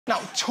Now,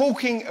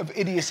 talking of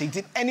idiocy,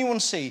 did anyone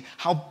see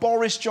how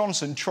Boris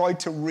Johnson tried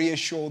to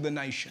reassure the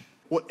nation?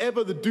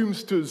 Whatever the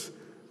doomsters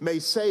may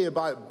say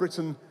about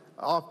Britain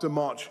after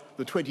March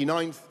the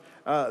 29th,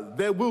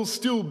 there will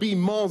still be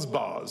Mars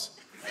bars.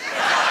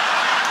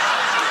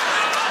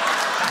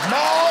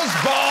 Mars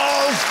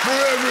bars for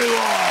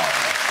everyone!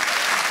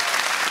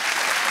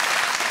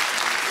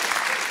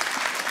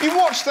 You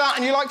watch that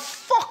and you're like,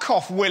 fuck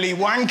off, Willy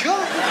Wanker!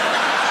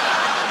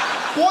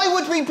 Why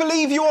would we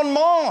believe you on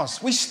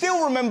Mars? We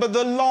still remember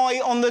the lie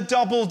on the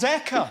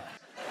double-decker.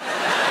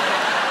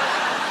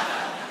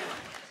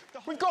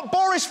 We've got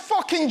Boris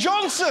fucking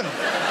Johnson!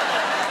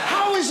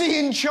 How is he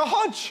in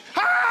charge?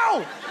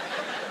 How?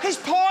 His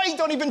pie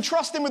don't even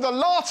trust him with a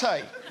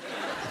latte.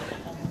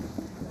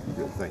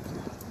 Thank you.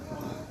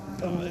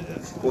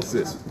 What's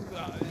this?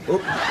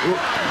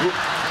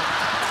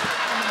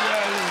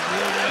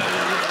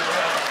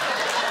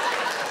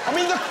 I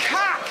mean, the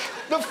cack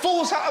that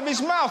falls out of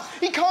his mouth.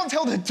 He can't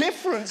tell the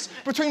difference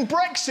between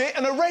Brexit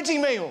and a ready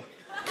meal.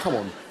 Come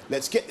on,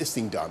 let's get this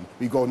thing done.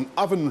 We've got an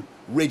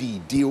oven-ready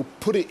deal.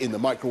 Put it in the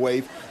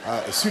microwave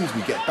as soon as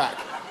we get back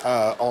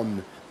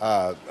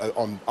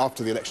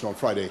after the election on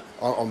Friday,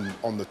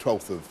 on the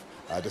 12th of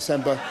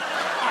December.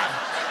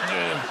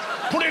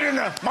 Put it in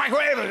the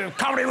microwave,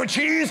 cover it with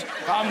cheese,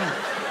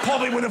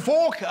 pop it with a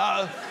fork.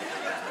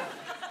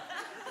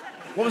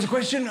 What was the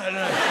question? I don't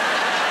know.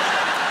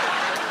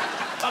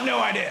 I've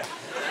no idea.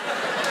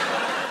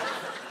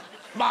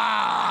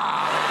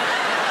 Bah!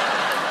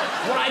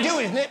 What I do,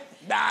 isn't it?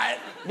 Bah!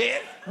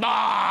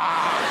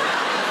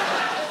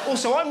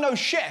 Also, I'm no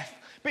chef,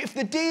 but if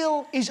the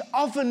deal is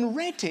oven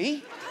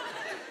ready,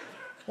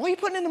 why are you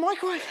putting it in the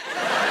microwave?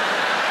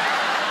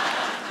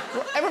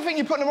 Everything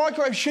you put in the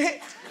microwave,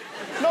 shit.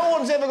 No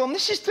one's ever gone,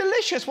 this is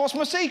delicious, what's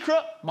my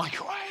secret?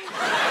 Microwave.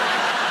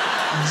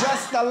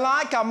 Just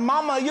like a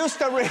mama used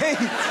to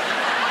read.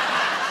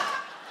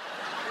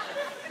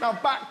 Now,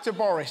 back to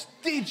Boris.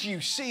 Did you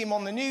see him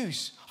on the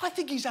news? I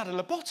think he's had a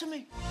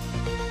lobotomy.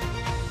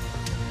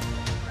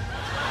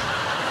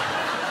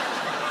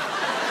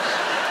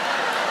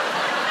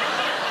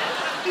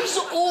 He's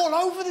all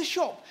over the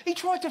shop. He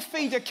tried to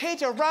feed a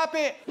kid a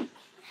rabbit.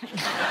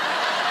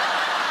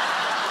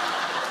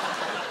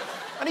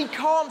 And he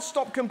can't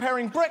stop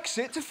comparing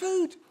Brexit to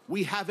food.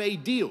 We have a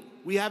deal.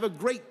 We have a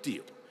great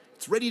deal.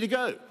 It's ready to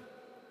go.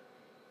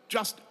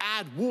 Just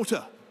add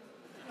water.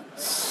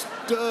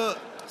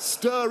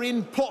 Stir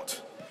in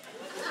pot.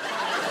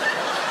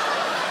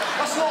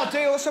 That's not a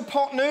deal, that's a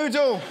pot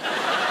noodle.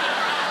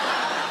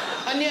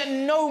 And yet,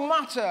 no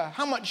matter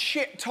how much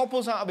shit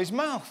topples out of his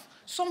mouth,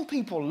 some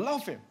people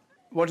love him.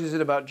 What is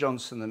it about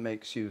Johnson that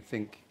makes you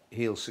think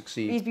he'll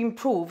succeed? He's been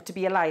proved to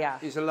be a liar.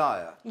 He's a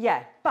liar?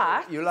 Yeah,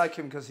 but... You like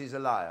him because he's a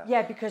liar?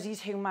 Yeah, because he's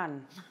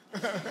human.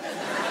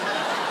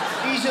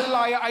 He's a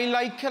liar, I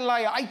like a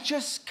liar. I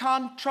just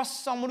can't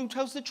trust someone who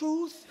tells the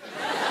truth.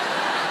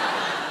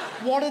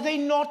 What are they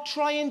not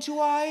trying to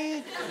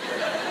hide?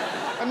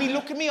 I mean,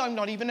 look at me, I'm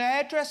not even a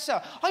hairdresser.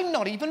 I'm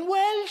not even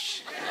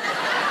Welsh.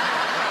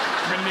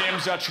 My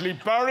name's actually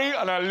Barry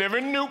and I live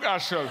in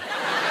Newcastle.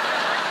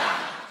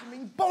 I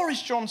mean,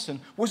 Boris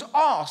Johnson was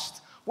asked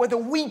whether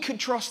we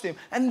could trust him,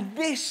 and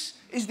this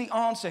is the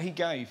answer he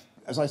gave.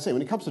 As I say,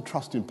 when it comes to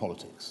trust in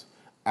politics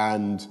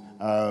and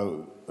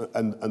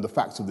the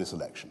facts of this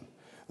election,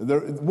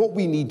 what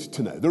we need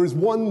to know, there is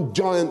one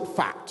giant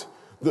fact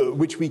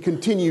which we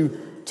continue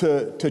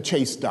to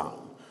chase down.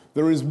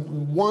 There is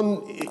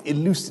one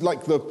elusive,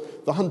 like the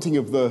hunting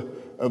of the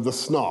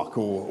snark,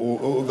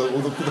 or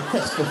the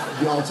quest for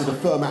the answer to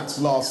Fermat's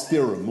last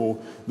theorem, or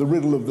the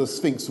riddle of the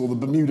Sphinx, or the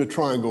Bermuda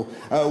Triangle.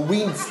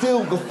 We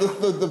still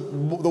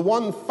the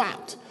one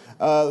fact,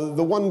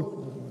 the one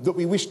that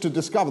we wish to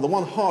discover, the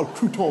one hard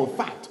crouton of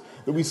fact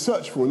that we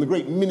search for in the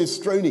great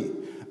minestrone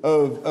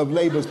of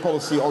Labour's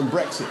policy on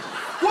Brexit.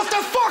 What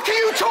the fuck are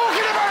you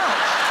talking about?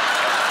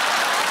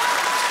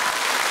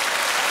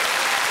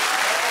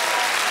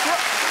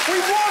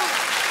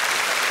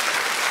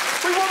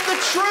 We want the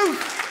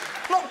truth,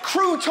 not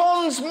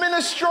croutons,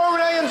 minestrone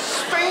and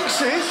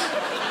sphinxes.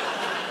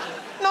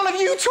 None of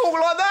you talk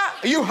like that.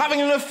 Are you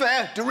having an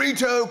affair?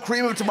 Dorito,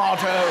 cream of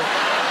tomato,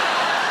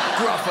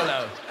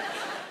 Gruffalo.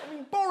 I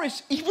mean,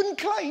 Boris even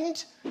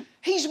claimed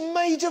he's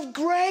made of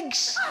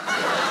Greggs.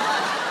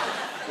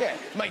 Yeah,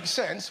 makes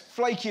sense.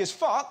 Flaky as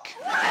fuck.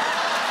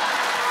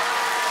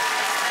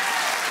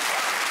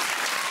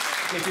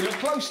 If you look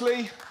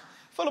closely,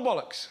 full of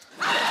bollocks.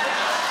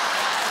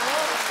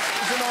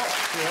 Is it not?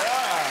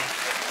 Yeah.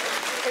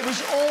 It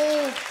was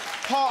all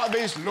part of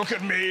his look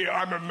at me,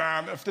 I'm a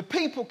man of the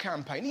people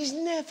campaign. He's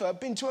never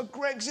been to a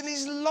Greggs in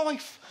his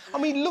life. I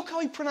mean, look how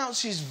he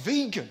pronounces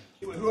vegan.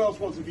 Who else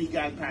wants a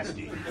vegan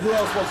pasty? Who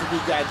else wants a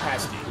vegan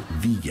pasty?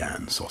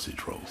 Vegan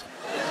sausage rolls.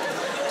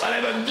 I'll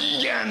have a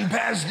vegan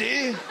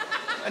pasty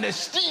and a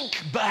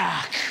steak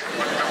back.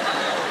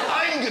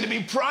 I'm going to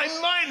be Prime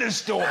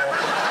Minister.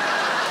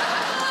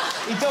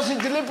 He does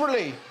it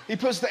deliberately. He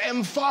puts the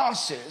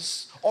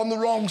emphasis on the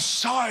wrong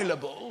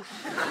syllable,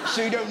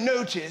 so you don't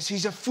notice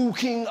he's a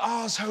fucking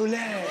arsehole.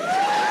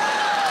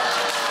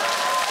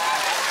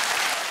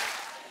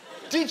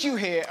 Did you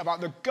hear about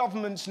the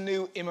government's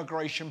new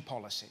immigration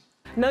policy?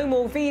 No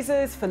more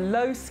visas for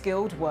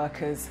low-skilled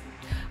workers.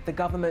 The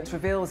government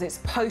reveals its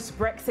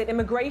post-Brexit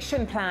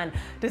immigration plan,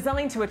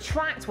 designed to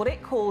attract what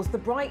it calls the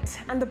bright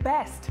and the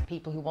best.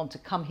 People who want to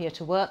come here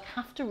to work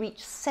have to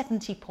reach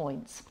 70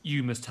 points.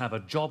 You must have a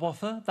job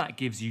offer, that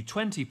gives you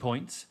 20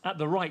 points. At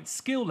the right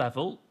skill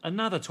level,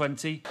 another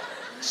 20.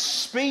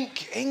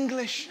 Speak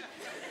English.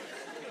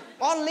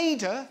 Our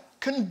leader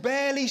can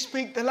barely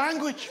speak the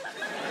language.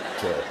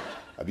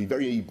 I'd be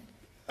very,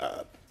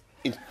 on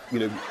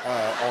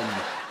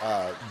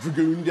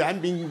dragooned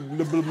and being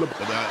blah, blah, blah.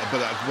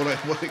 But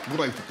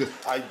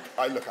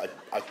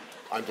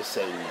I'm just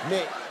saying.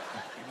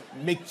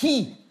 Mais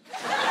qui?